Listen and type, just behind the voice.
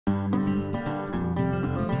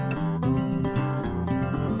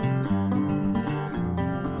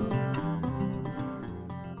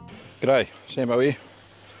G'day, Sambo here.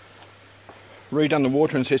 Redone the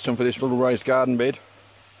watering system for this little raised garden bed.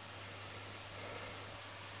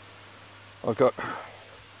 I've got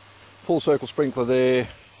full circle sprinkler there,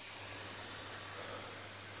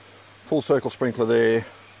 full circle sprinkler there,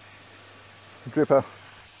 dripper,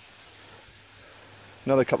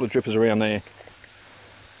 another couple of drippers around there.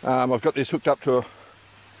 I've got this hooked up to a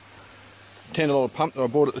 $10 pump that I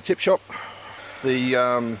bought at the tip shop.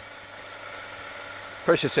 The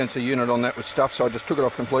pressure sensor unit on that was stuffed, so I just took it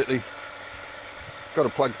off completely. Got a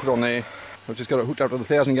plug put on there. I've just got it hooked up to the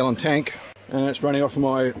 1,000 gallon tank, and it's running off of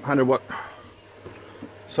my 100 watt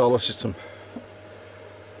solar system.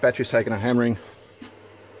 Battery's taken a hammering.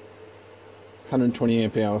 120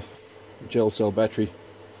 amp hour gel cell battery.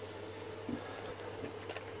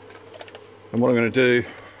 And what I'm going to do,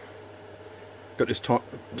 got this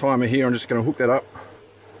timer here, I'm just going to hook that up.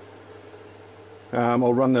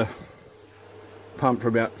 I'll run the pump for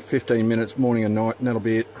about 15 minutes morning and night, and that'll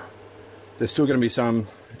be it. There's still going to be some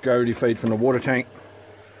gravity feed from the water tank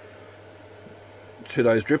to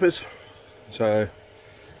those drippers. So,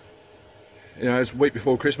 you know, it's a week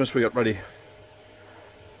before Christmas. We got ready,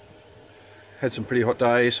 had some pretty hot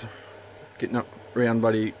days, getting up around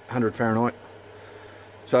bloody 100 Fahrenheit.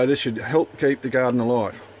 So this should help keep the garden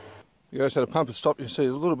alive. You guys had a pump and stop, you can see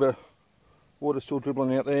a little bit of water still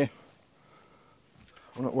dribbling out there.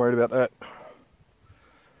 I'm not worried about that.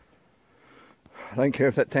 I don't care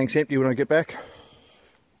if that tank's empty when I get back.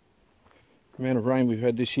 The amount of rain we've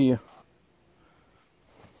had this year,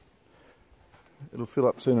 it'll fill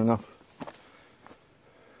up soon enough.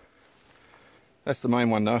 That's the main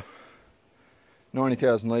one though.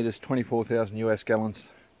 90,000 litres, 24,000 US gallons,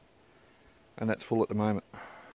 and that's full at the moment.